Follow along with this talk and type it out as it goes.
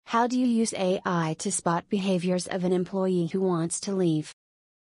How do you use AI to spot behaviors of an employee who wants to leave?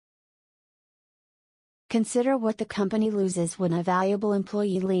 Consider what the company loses when a valuable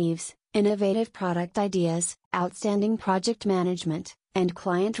employee leaves: innovative product ideas, outstanding project management, and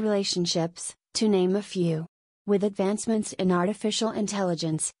client relationships, to name a few. With advancements in artificial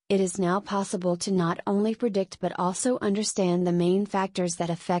intelligence, it is now possible to not only predict but also understand the main factors that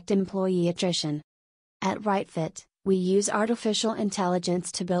affect employee attrition. At RightFit, we use artificial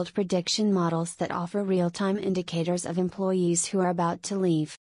intelligence to build prediction models that offer real-time indicators of employees who are about to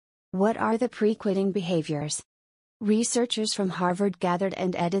leave. What are the pre-quitting behaviors? Researchers from Harvard gathered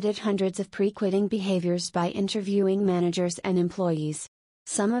and edited hundreds of pre-quitting behaviors by interviewing managers and employees.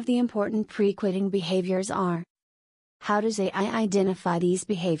 Some of the important pre-quitting behaviors are: how does AI identify these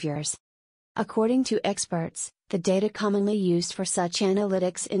behaviors? According to experts, the data commonly used for such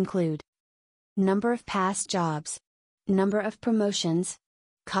analytics include number of past jobs, number of promotions,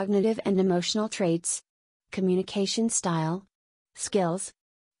 cognitive and emotional traits, communication style, skills,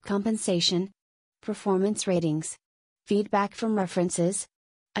 compensation, performance ratings, feedback from references,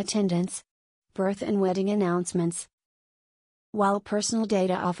 attendance, birth and wedding announcements. While personal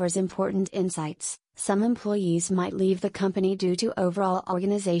data offers important insights, some employees might leave the company due to overall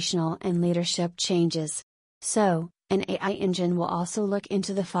organizational and leadership changes. So, an AI engine will also look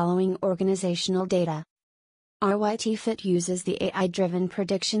into the following organizational data. RYT-FIT uses the AI-driven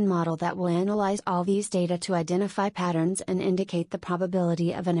prediction model that will analyze all these data to identify patterns and indicate the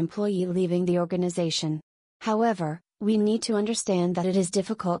probability of an employee leaving the organization. However, we need to understand that it is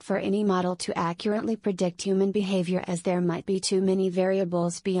difficult for any model to accurately predict human behavior, as there might be too many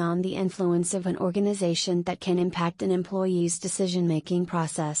variables beyond the influence of an organization that can impact an employee's decision-making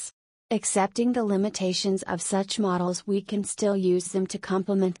process. Accepting the limitations of such models, we can still use them to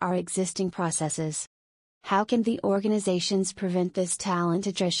complement our existing processes. How can the organizations prevent this talent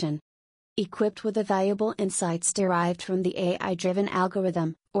attrition? Equipped with the valuable insights derived from the AI-driven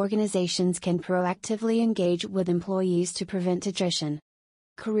algorithm, organizations can proactively engage with employees to prevent attrition.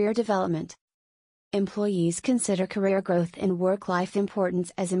 Career development. Employees consider career growth and work-life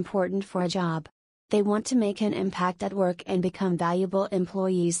importance as important for a job. They want to make an impact at work and become valuable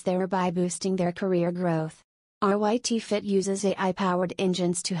employees, thereby boosting their career growth. RYT-FIT uses AI-powered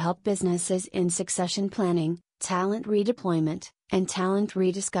engines to help businesses in succession planning, talent redeployment, and talent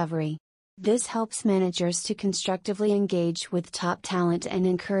rediscovery. This helps managers to constructively engage with top talent and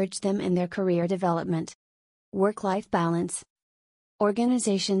encourage them in their career development. Work-life balance.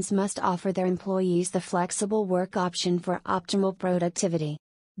 Organizations must offer their employees the flexible work option for optimal productivity.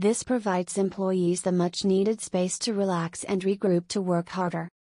 This provides employees the much-needed space to relax and regroup to work harder.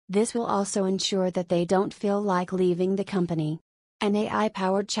 This will also ensure that they don't feel like leaving the company. An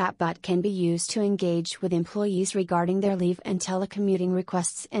AI-powered chatbot can be used to engage with employees regarding their leave and telecommuting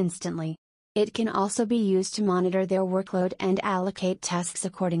requests instantly. It can also be used to monitor their workload and allocate tasks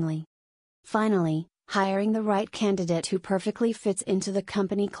accordingly. Finally, hiring the right candidate who perfectly fits into the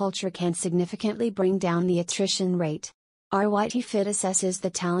company culture can significantly bring down the attrition rate. RYT-FIT assesses the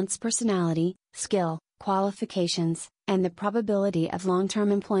talent's personality, skill, qualifications, and the probability of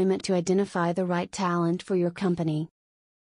long-term employment to identify the right talent for your company.